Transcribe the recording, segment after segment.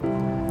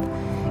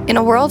In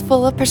a world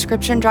full of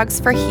prescription drugs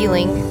for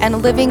healing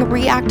and living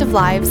reactive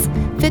lives,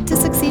 Fit to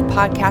Succeed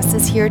podcast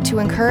is here to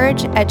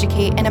encourage,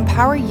 educate, and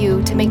empower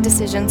you to make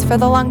decisions for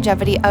the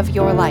longevity of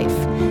your life.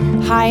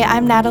 Hi,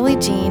 I'm Natalie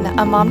Jean,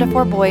 a mom to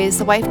 4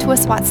 boys, wife to a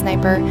SWAT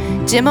sniper,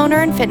 gym owner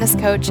and fitness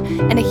coach,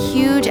 and a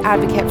huge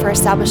advocate for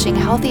establishing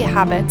healthy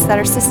habits that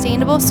are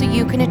sustainable so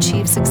you can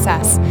achieve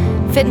success,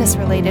 fitness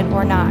related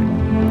or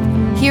not.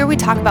 Here we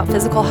talk about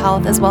physical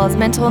health as well as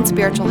mental and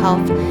spiritual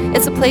health.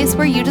 It's a place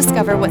where you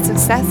discover what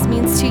success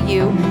means to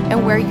you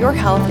and where your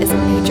health is a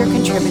major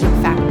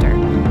contributing factor.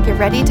 Get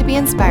ready to be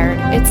inspired.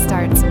 It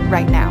starts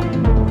right now.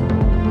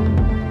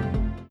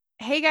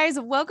 Hey guys,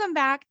 welcome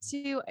back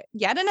to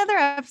yet another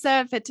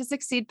episode of Fit to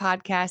Succeed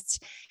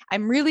podcast.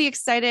 I'm really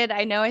excited.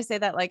 I know I say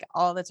that like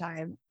all the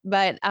time,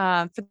 but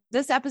for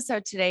this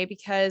episode today,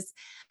 because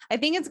I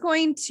think it's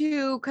going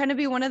to kind of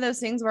be one of those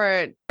things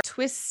where it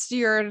twists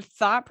your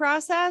thought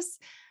process,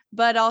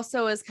 but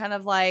also is kind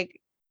of like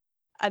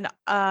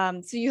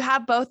so you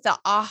have both the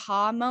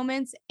aha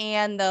moments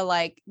and the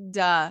like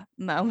duh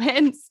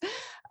moments.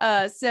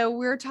 So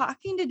we're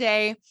talking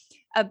today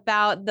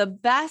about the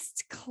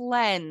best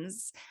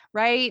cleanse,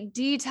 right?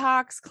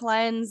 Detox,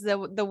 cleanse,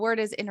 the word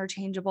is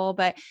interchangeable,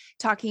 but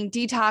talking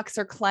detox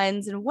or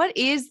cleanse and what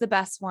is the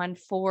best one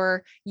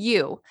for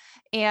you?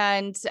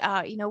 And,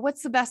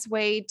 what's the best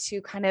way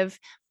to kind of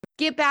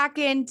get back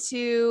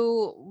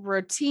into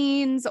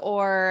routines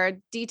or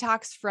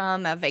detox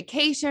from a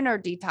vacation or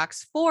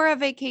detox for a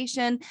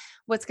vacation?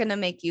 What's going to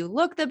make you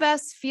look the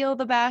best, feel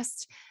the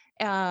best?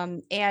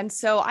 And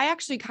so I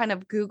actually kind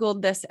of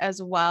Googled this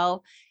as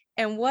well.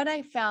 And what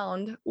I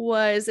found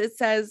was it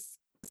says,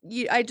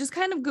 I just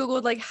kind of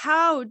Googled, like,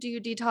 how do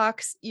you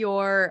detox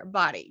your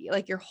body,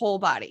 like your whole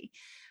body?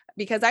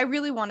 Because I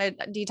really wanted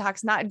a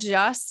detox, not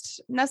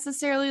just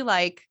necessarily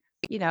like,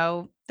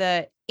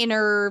 the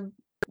inner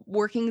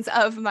workings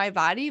of my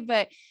body,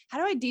 but how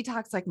do I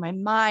detox like my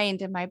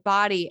mind and my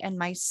body and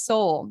my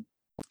soul?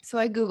 So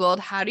I Googled,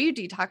 how do you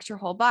detox your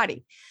whole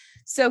body?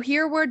 So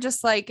here we're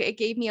just like, it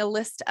gave me a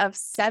list of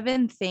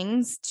 7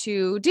 things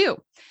to do.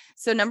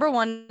 So number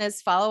 1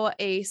 is follow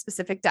a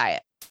specific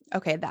diet.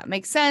 Okay, that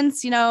makes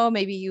sense.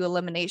 Maybe you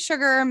eliminate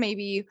sugar,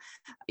 maybe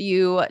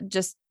you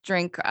just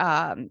drink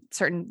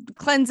certain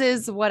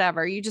cleanses,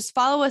 whatever. You just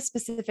follow a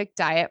specific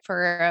diet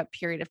for a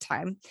period of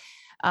time.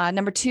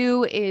 Number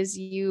 2 is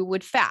you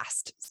would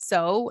fast.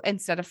 So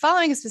instead of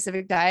following a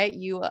specific diet,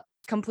 you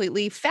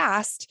completely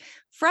fast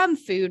from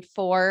food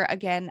for,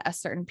 again, a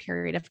certain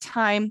period of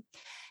time.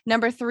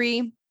 Number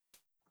 3,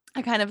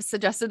 I kind of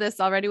suggested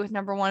this already with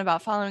number 1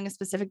 about following a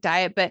specific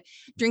diet, but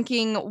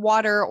drinking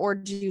water or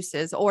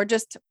juices or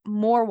just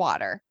more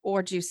water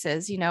or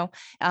juices.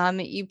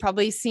 You've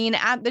probably seen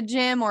at the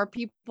gym or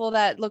people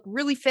that look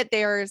really fit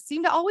there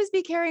seem to always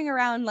be carrying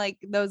around like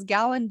those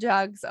gallon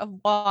jugs of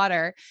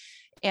water.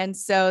 And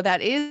so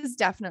that is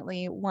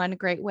definitely one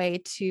great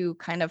way to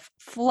kind of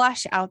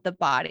flush out the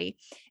body.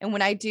 And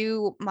when I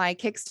do my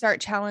Kickstart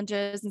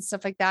challenges and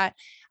stuff like that,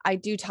 I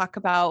do talk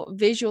about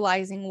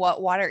visualizing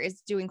what water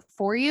is doing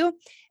for you.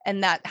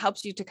 And that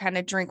helps you to kind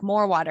of drink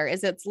more water,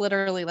 is it's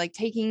literally like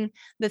taking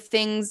the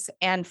things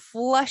and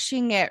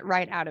flushing it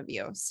right out of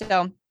you.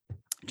 So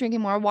drinking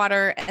more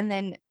water. And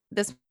then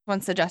this one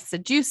suggests the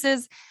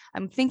juices.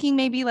 I'm thinking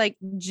maybe like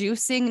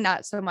juicing,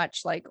 not so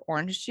much like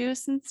orange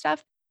juice and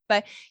stuff.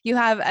 But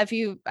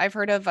I've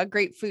heard of a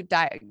grapefruit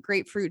diet,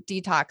 grapefruit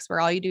detox, where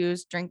all you do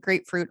is drink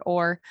grapefruit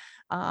or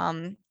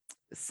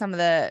some of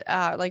the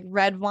like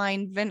red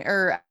wine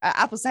vinegar,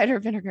 apple cider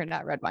vinegar,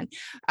 not red wine,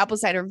 apple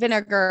cider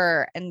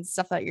vinegar and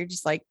stuff that you're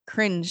just like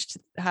cringe to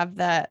have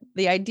the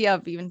idea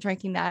of even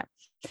drinking that.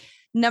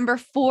 Number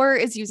 4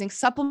 is using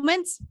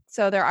supplements.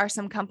 So there are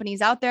some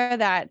companies out there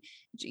that,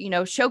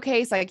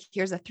 showcase like,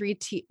 here's a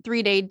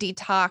 3-day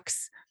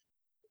detox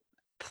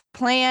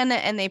plan,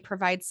 and they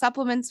provide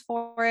supplements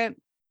for it.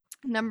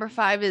 Number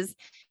 5 is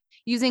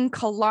using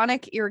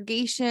colonic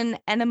irrigation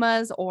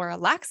enemas or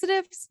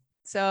laxatives.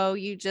 So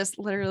you just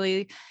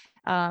literally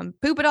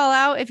poop it all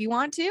out if you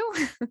want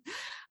to.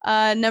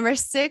 Number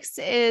 6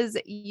 is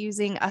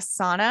using a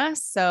sauna.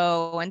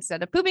 So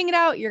instead of pooping it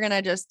out, you're going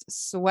to just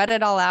sweat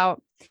it all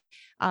out.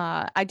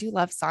 I do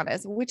love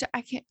saunas, which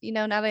I can't,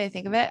 now that I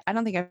think of it, I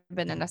don't think I've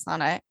been in a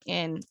sauna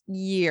in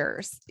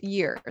years.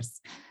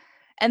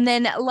 And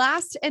then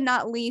last and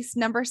not least,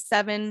 number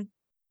 7,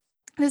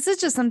 this is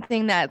just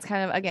something that's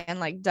kind of, again,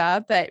 like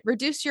duh, but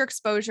reduce your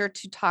exposure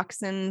to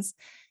toxins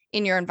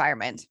in your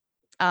environment.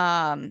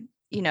 Whether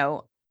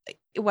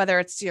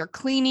it's your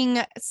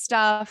cleaning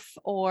stuff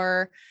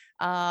or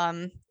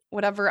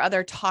whatever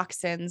other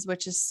toxins,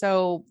 which is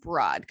so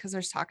broad because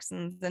there's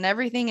toxins in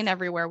everything and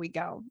everywhere we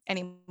go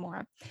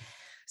anymore.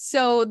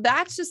 So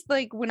that's just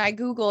like when I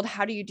Googled,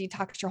 how do you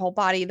detox your whole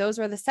body? Those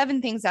were the 7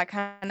 things that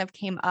kind of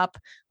came up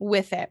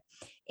with it.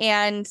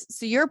 And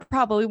so you're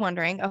probably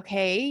wondering,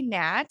 okay,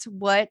 Nat,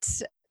 what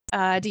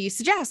do you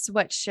suggest?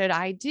 What should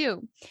I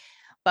do?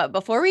 But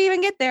before we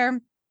even get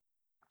there,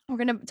 we're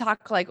going to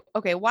talk like,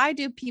 okay, why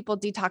do people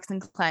detox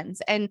and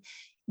cleanse? And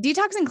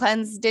detox and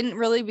cleanse didn't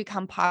really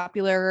become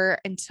popular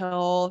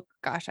until,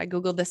 gosh, I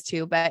Googled this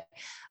too, but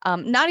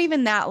not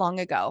even that long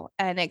ago.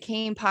 And it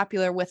came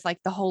popular with like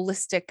the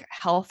holistic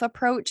health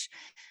approach.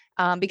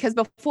 Because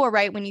before,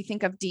 right, when you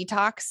think of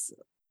detox,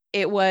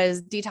 it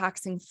was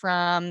detoxing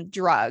from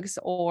drugs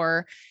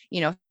or,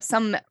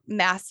 some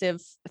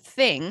massive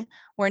thing,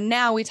 where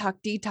now we're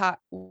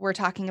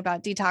talking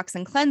about detox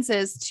and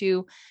cleanses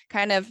to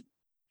kind of,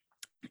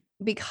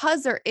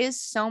 because there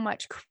is so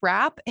much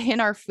crap in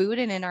our food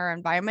and in our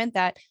environment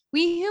that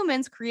we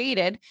humans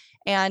created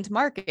and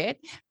market,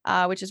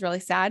 which is really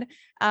sad.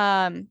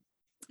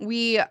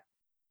 We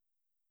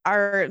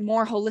are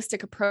more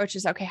holistic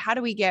approaches. Okay, how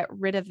do we get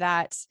rid of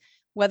that,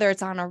 whether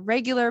it's on a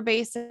regular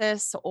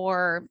basis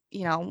or,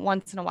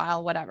 once in a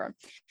while, whatever.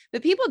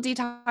 But people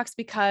detox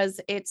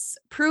because it's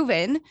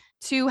proven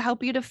to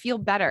help you to feel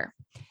better.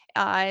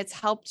 It's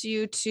helped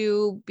you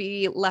to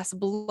be less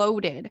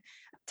bloated,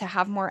 to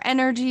have more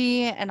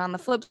energy. And on the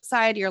flip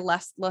side, you're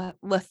less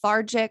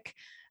lethargic.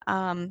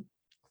 When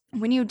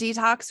you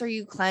detox or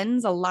you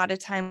cleanse, a lot of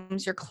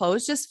times your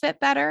clothes just fit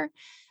better.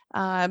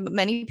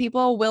 Many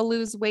people will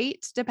lose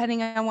weight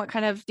depending on what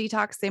kind of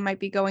detox they might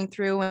be going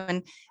through,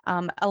 and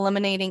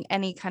eliminating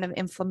any kind of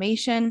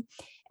inflammation.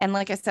 And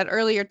like I said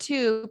earlier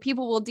too,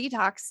 people will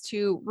detox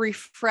to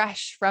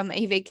refresh from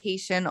a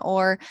vacation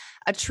or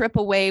a trip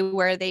away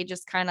where they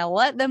just kind of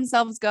let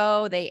themselves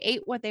go. They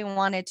ate what they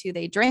wanted to,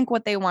 they drank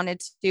what they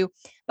wanted to.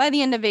 By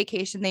the end of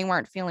vacation, they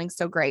weren't feeling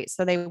so great.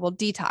 So they will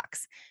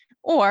detox.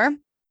 Or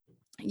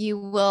you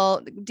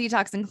will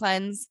detox and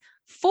cleanse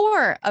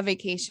for a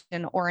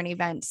vacation or an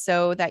event,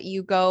 so that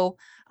you go,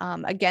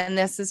 again,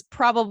 this is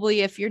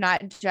probably if you're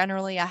not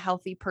generally a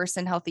healthy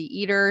person, healthy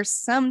eater.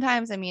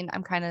 Sometimes,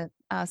 I'm kind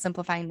of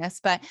simplifying this,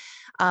 but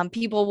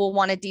people will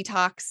want to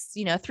detox,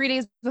 3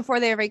 days before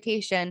their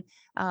vacation,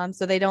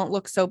 so they don't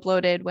look so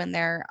bloated when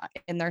they're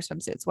in their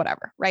swimsuits,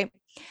 whatever. Right.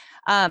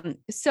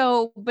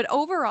 But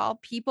overall,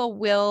 people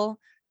will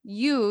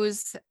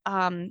use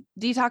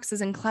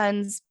detoxes and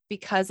cleanse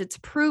because it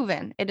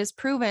is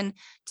proven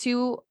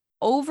to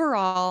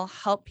overall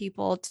help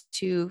people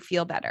to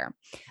feel better.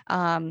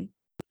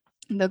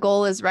 The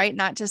goal is, right,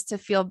 not just to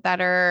feel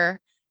better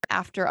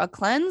after a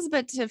cleanse,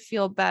 but to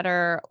feel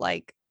better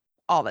like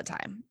all the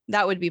time.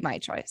 That would be my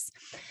choice.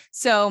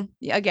 So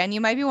again,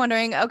 you might be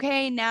wondering,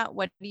 okay, Nat,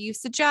 what do you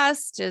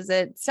suggest? Is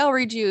it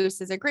celery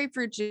juice? Is it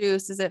grapefruit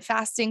juice? Is it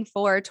fasting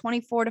for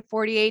 24 to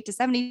 48 to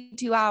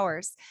 72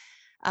 hours?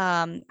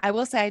 I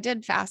will say I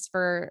did fast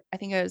for, I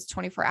think it was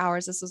 24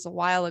 hours. This was a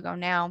while ago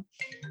now.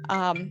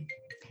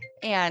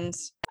 And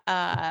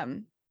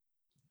a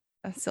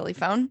silly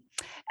phone.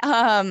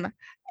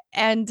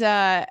 And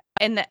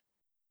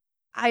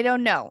I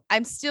don't know.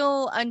 I'm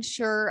still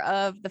unsure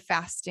of the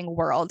fasting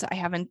world. I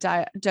haven't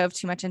dove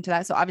too much into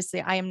that. So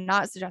obviously I am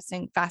not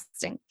suggesting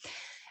fasting.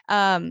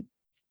 And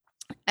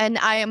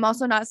I am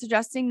also not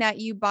suggesting that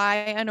you buy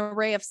an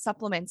array of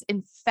supplements.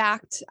 In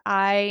fact,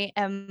 I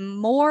am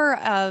more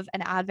of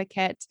an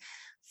advocate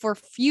for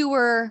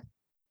fewer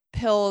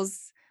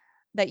pills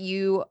that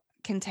you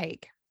can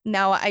take.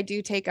 Now, I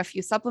do take a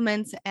few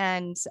supplements,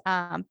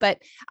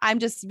 but I'm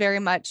just very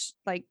much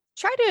like,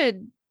 try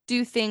to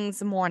do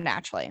things more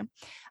naturally.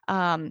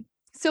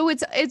 So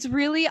it's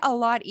really a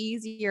lot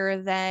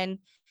easier than,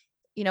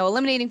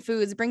 eliminating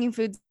foods, bringing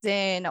foods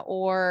in,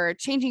 or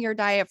changing your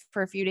diet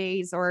for a few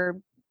days, or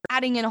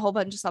adding in a whole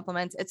bunch of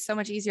supplements. It's so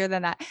much easier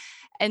than that.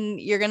 And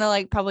you're going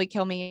to probably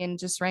kill me and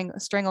just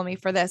strangle me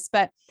for this.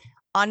 But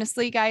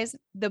honestly, guys,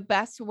 the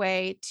best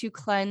way to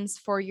cleanse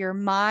for your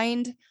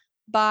mind,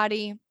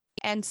 body,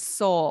 and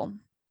soul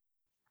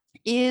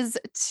is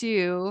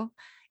to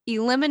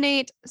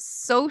eliminate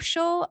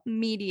social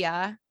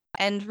media,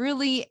 and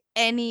really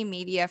any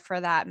media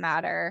for that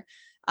matter,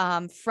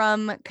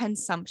 from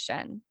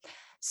consumption.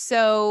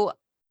 So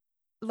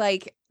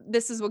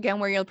this is again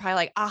where you'll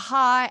probably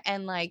aha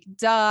and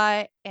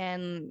duh,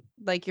 and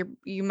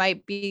you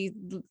might be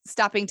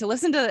stopping to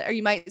listen to, or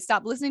you might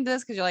stop listening to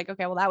this because you're like,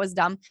 okay, well, that was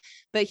dumb.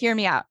 But hear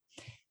me out.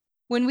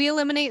 When we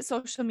eliminate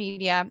social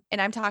media,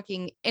 and I'm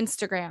talking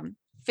Instagram,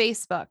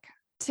 Facebook,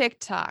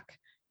 TikTok,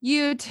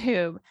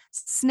 YouTube,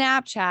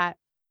 Snapchat,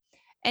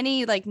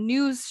 any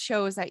news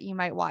shows that you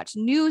might watch,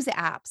 news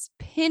apps,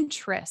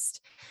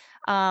 Pinterest,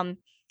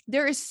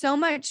 there is so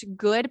much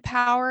good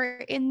power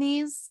in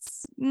these.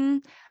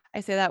 I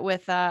say that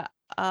with a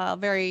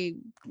very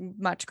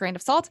much grain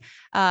of salt.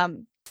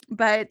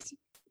 But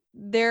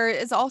there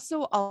is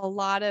also a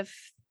lot of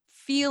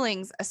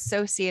feelings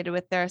associated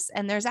with this.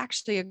 And there's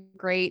actually a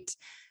great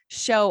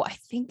show. I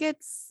think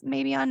it's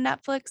maybe on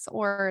Netflix,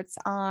 or it's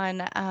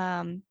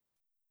on,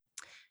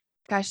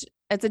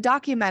 it's a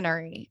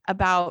documentary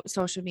about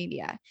social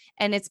media.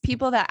 And it's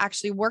people that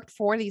actually worked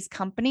for these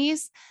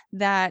companies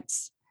that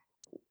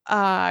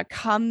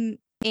come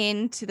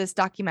into this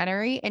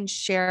documentary and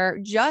share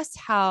just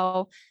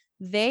how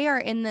they are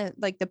in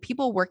the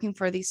people working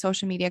for these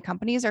social media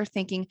companies are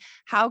thinking,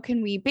 how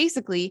can we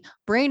basically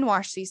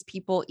brainwash these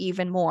people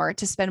even more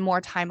to spend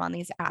more time on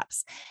these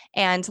apps?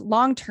 And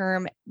long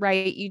term,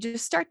 right, you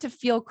just start to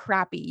feel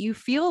crappy. You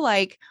feel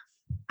like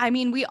I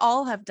mean, we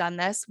all have done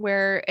this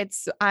where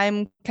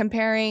I'm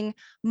comparing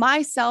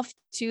myself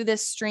to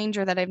this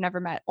stranger that I've never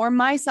met, or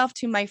myself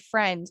to my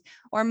friend,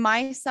 or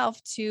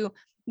myself to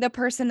the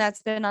person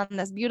that's been on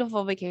this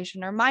beautiful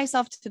vacation, or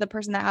myself to the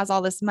person that has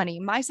all this money,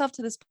 myself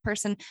to this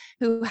person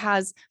who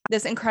has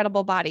this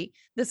incredible body,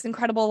 this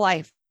incredible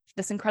life,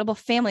 this incredible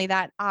family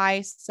that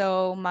I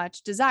so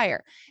much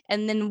desire.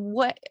 And then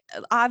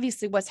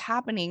what's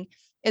happening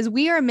is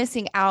we are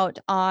missing out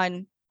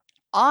on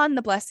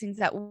the blessings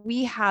that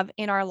we have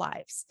in our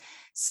lives.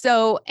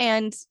 So,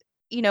 and,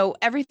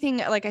 everything,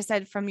 like I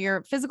said, from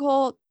your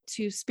physical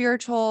to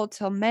spiritual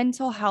to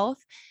mental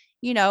health,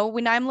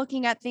 when I'm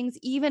looking at things,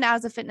 even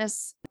as a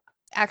fitness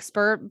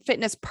expert,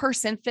 fitness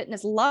person,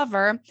 fitness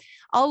lover,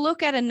 I'll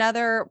look at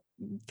another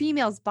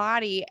female's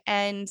body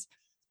and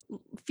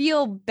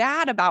feel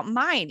bad about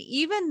mine,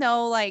 even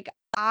though like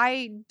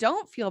I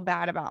don't feel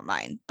bad about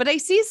mine, but I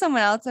see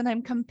someone else and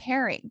I'm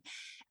comparing.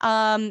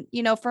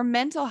 For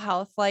mental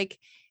health, like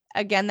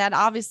again, that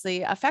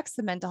obviously affects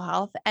the mental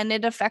health and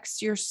it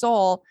affects your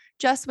soul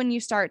just when you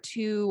start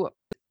to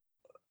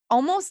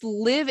almost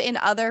live in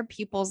other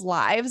people's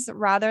lives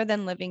rather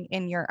than living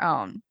in your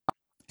own.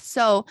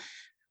 So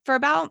for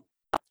about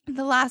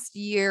the last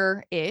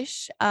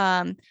year-ish,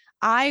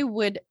 I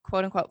would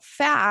quote unquote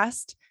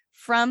fast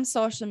from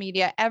social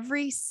media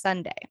every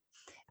Sunday.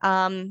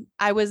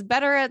 I was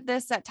better at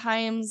this at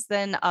times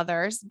than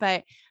others,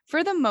 but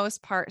for the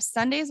most part,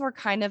 Sundays were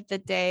kind of the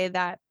day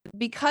that,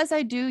 because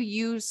I do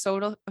use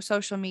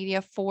social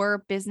media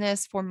for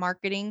business, for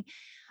marketing,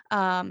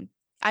 I'm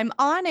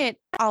on it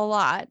a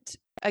lot,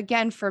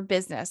 again, for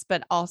business,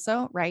 but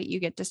also, right,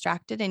 you get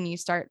distracted and you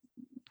start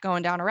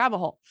going down a rabbit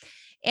hole.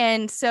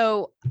 And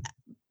so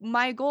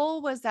my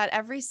goal was that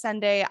every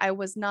Sunday I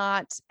was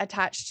not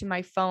attached to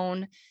my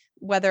phone,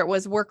 whether it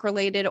was work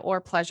related or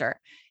pleasure,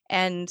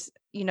 and,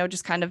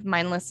 just kind of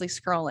mindlessly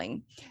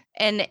scrolling.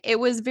 And it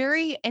was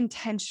very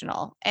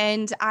intentional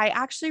and I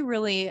actually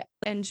really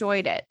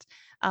enjoyed it.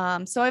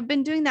 So I've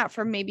been doing that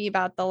for maybe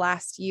about the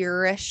last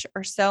year-ish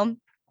or so.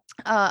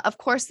 Of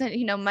course, then,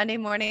 Monday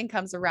morning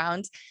comes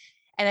around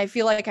and I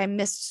feel like I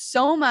missed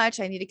so much.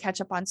 I need to catch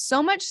up on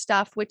so much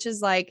stuff, which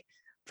is like,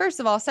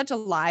 first of all, such a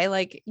lie.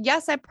 Like,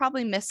 yes, I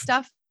probably missed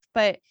stuff,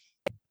 but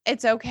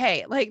it's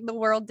okay. Like the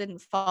world didn't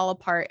fall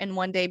apart in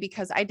one day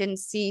because I didn't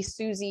see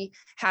Susie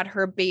had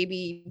her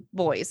baby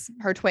boys,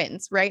 her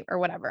twins, right? Or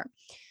whatever.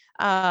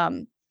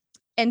 And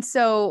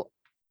so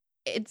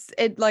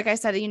like I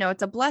said,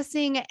 it's a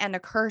blessing and a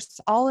curse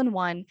all in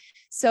one.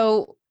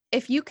 So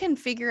if you can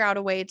figure out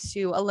a way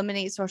to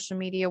eliminate social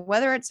media,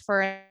 whether it's for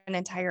an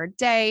entire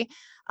day,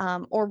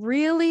 or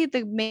really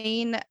the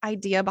main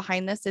idea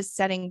behind this is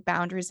setting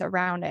boundaries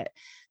around it.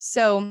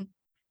 So,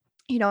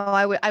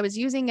 I was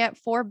using it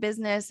for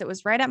business. It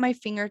was right at my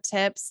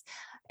fingertips.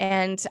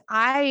 And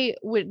I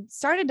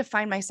started to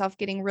find myself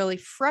getting really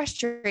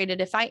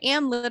frustrated if I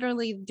am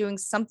literally doing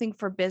something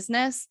for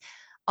business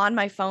on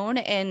my phone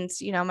and,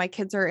 my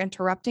kids are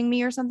interrupting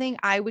me or something.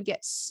 I would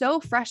get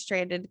so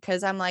frustrated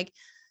because I'm like,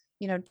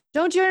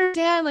 don't you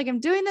understand? Like I'm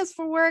doing this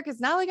for work.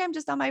 It's not like I'm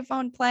just on my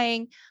phone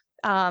playing.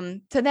 To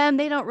them,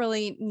 they don't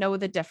really know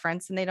the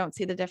difference and they don't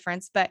see the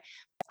difference, but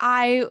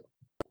I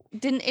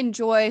didn't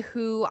enjoy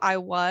who I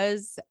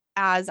was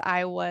as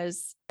I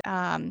was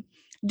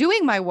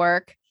doing my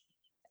work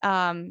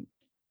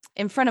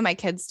in front of my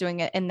kids,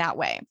 doing it in that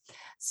way.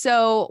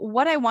 So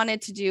what I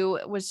wanted to do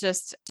was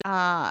just,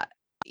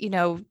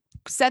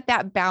 set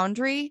that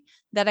boundary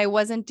that I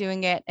wasn't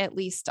doing it at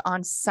least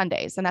on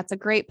Sundays. And that's a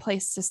great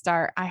place to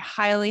start. I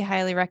highly,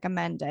 highly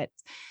recommend it.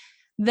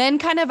 Then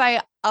kind of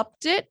I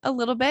upped it a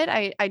little bit.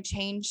 I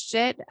changed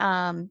it,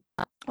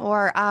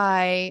 or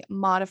I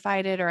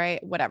modified it, or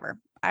whatever.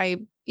 I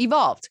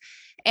evolved.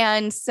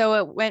 And so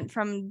it went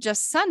from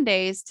just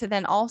Sundays to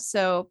then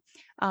also,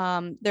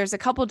 there's a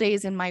couple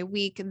days in my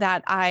week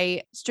that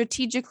I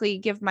strategically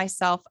give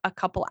myself a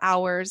couple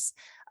hours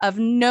of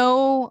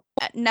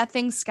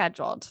nothing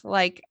scheduled.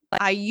 Like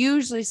I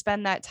usually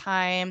spend that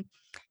time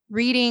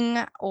reading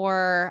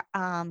or,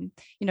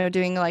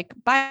 doing like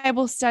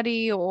Bible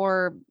study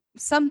or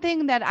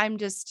something that I'm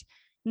just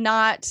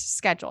not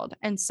scheduled.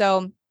 And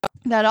so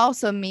that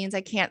also means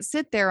I can't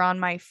sit there on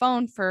my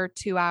phone for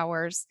 2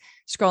 hours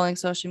scrolling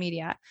social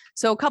media.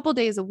 So a couple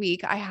days a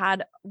week, I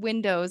had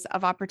windows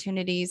of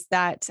opportunities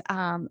that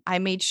I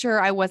made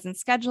sure I wasn't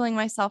scheduling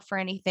myself for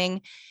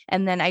anything.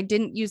 And then I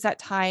didn't use that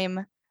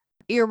time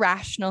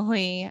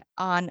irrationally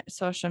on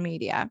social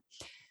media.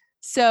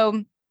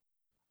 So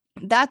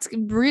that's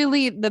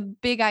really the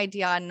big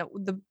idea and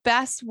the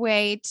best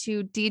way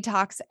to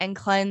detox and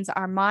cleanse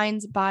our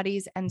minds,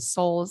 bodies, and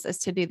souls is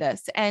to do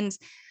this. And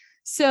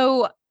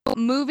so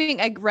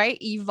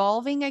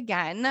evolving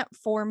again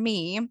for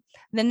me,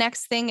 the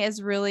next thing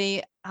is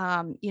really,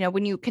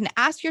 when you can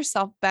ask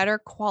yourself better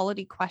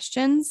quality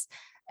questions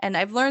And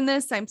I've learned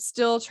this. I'm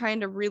still trying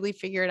to really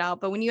figure it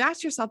out. But when you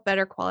ask yourself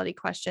better quality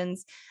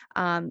questions,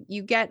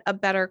 you get a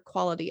better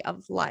quality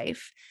of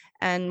life.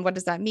 And what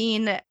does that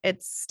mean?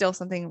 It's still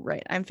something,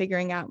 right, I'm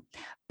figuring out.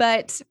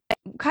 But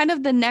kind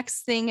of the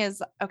next thing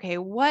is, okay,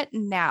 what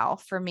now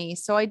for me?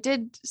 So I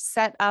did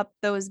set up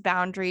those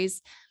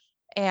boundaries,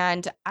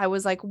 and I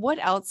was like, what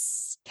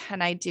else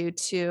can I do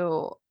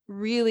to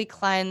really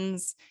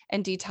cleanse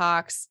and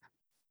detox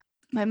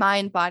my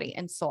mind, body,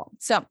 and soul?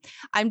 So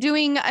I'm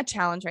doing a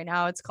challenge right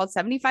now. It's called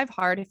 75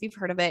 Hard. If you've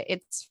heard of it,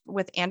 it's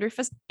with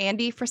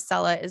Andy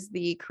Frisella is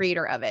the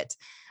creator of it.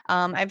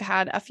 I've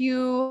had a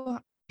few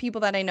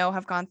people that I know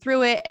have gone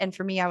through it. And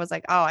for me, I was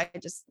like, oh, I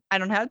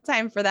don't have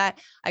time for that.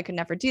 I could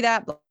never do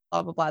that. Blah,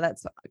 blah, blah, blah.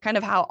 That's kind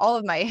of how all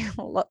of my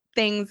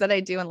things that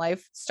I do in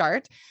life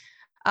start.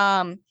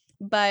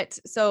 But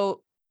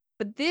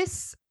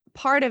this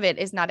part of it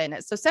is not in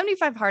it. So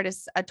 75 Hard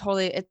is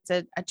it's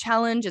a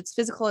challenge. It's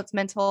physical, it's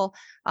mental,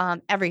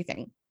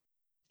 everything.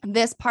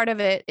 This part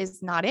of it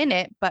is not in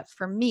it. But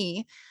for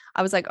me,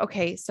 I was like,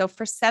 okay, so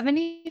for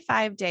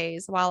 75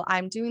 days, while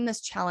I'm doing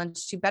this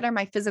challenge to better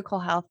my physical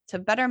health, to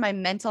better my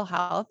mental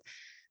health,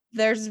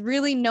 there's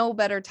really no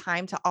better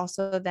time to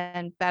also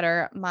then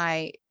better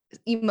my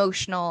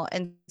emotional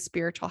and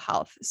spiritual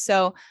health.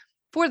 So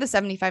for the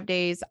 75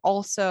 days,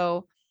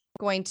 also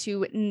going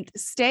to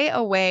stay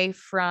away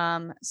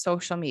from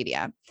social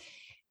media.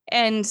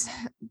 And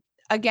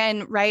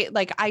again, right,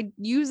 like I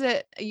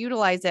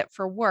utilize it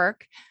for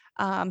work.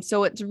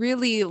 So it's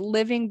really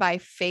living by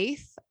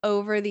faith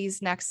over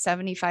these next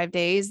 75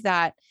 days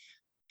that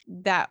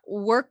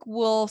work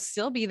will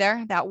still be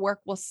there, that work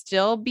will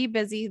still be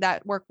busy,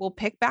 that work will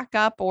pick back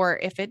up, or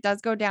if it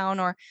does go down,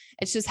 or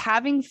it's just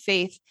having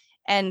faith.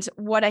 And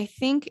what I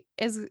think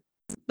is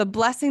the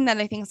blessing that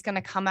I think is going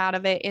to come out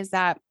of it is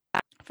that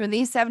for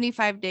these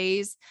 75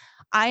 days,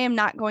 I am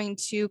not going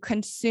to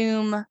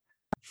consume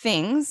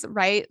things,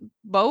 right?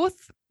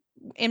 Both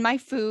in my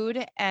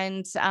food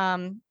and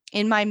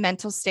in my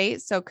mental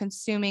state. So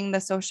consuming the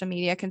social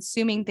media,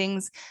 consuming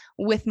things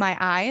with my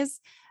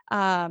eyes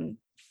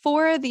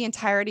for the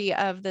entirety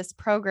of this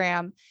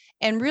program,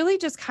 and really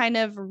just kind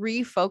of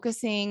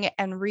refocusing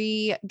and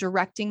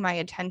redirecting my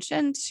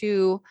attention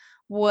to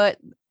what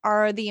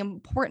are the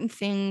important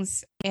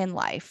things in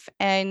life.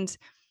 And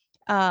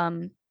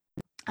I'm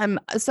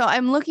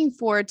looking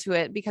forward to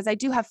it because I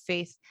do have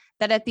faith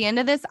that at the end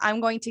of this,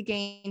 I'm going to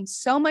gain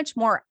so much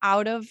more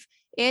out of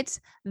it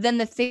than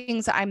the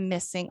things I'm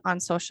missing on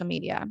social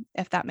media,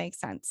 if that makes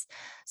sense.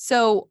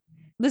 So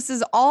this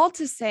is all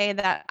to say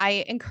that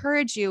I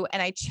encourage you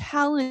and I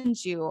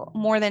challenge you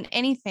more than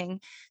anything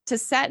to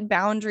set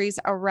boundaries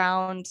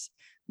around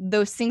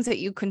those things that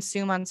you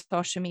consume on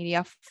social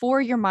media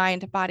for your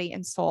mind, body,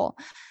 and soul.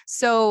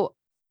 So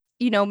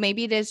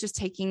maybe it is just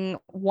taking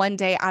one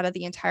day out of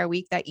the entire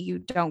week that you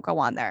don't go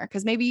on there,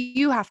 because maybe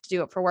you have to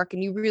do it for work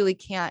and you really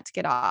can't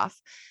get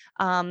off.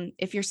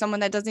 If you're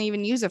someone that doesn't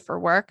even use it for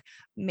work,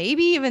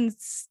 maybe even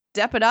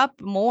step it up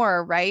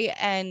more, right?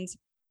 And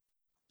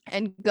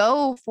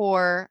go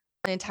for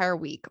an entire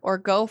week or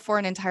go for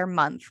an entire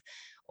month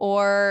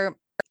or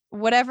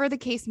whatever the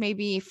case may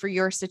be for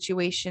your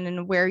situation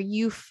and where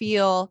you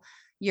feel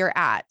you're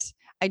at.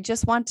 I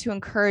just want to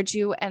encourage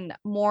you and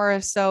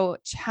more so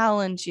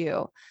challenge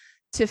you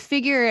to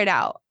figure it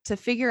out, to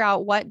figure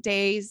out what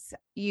days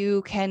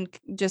you can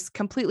just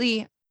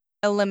completely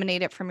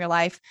eliminate it from your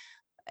life.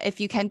 If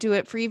you can do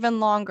it for even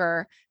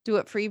longer, do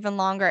it for even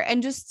longer,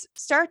 and just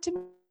start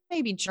to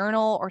maybe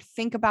journal or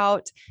think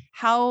about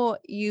how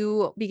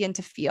you begin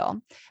to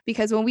feel.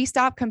 Because when we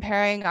stop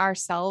comparing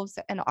ourselves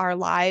and our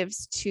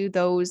lives to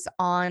those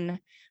on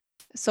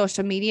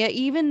social media,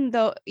 even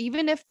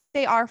if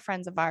they are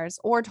friends of ours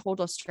or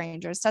total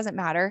strangers, doesn't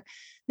matter,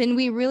 then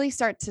we really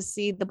start to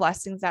see the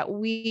blessings that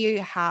we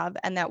have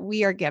and that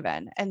we are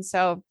given. And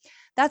so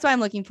that's why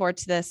I'm looking forward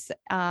to this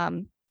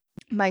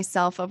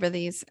myself over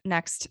these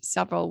next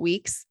several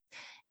weeks.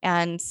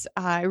 And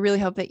I really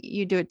hope that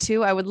you do it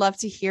too. I would love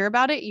to hear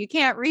about it. You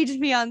can't reach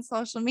me on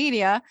social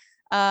media.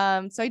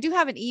 So I do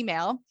have an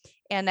email,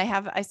 and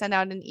I send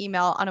out an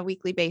email on a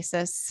weekly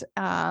basis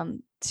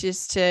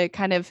just to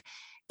kind of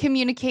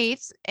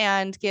communicate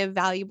and give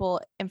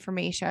valuable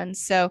information.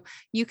 So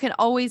you can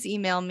always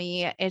email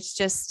me. It's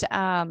just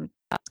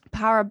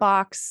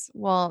Powerbox.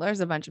 Well, there's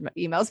a bunch of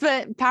emails,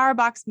 but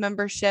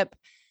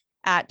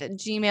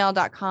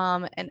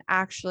powerboxmembership@gmail.com. And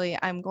actually,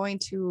 I'm going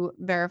to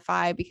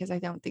verify because I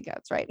don't think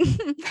that's right.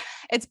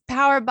 It's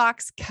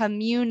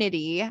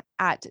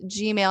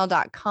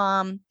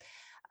powerboxcommunity@gmail.com.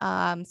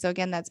 So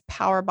again, that's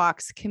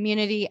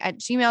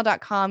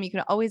powerboxcommunity@gmail.com. You can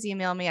always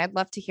email me. I'd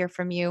love to hear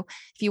from you.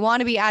 If you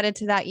want to be added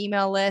to that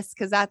email list,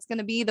 because that's going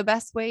to be the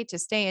best way to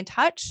stay in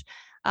touch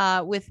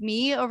with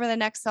me over the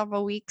next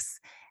several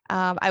weeks.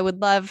 I would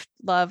love,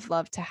 love,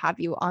 love to have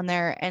you on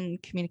there and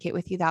communicate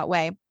with you that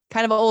way.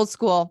 Kind of old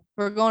school.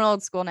 We're going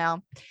old school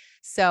now.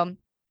 So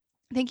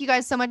thank you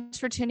guys so much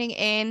for tuning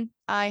in.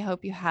 I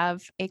hope you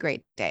have a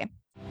great day.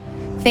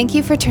 Thank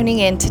you for tuning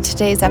in to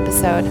today's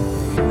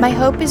episode. My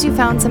hope is you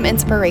found some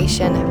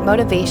inspiration,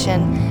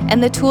 motivation,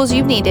 and the tools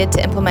you needed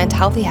to implement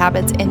healthy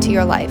habits into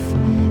your life.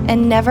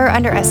 And never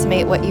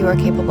underestimate what you are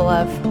capable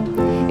of.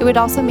 It would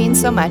also mean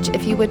so much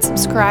if you would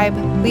subscribe,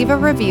 leave a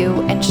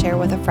review, and share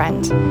with a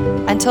friend.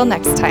 Until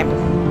next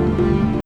time.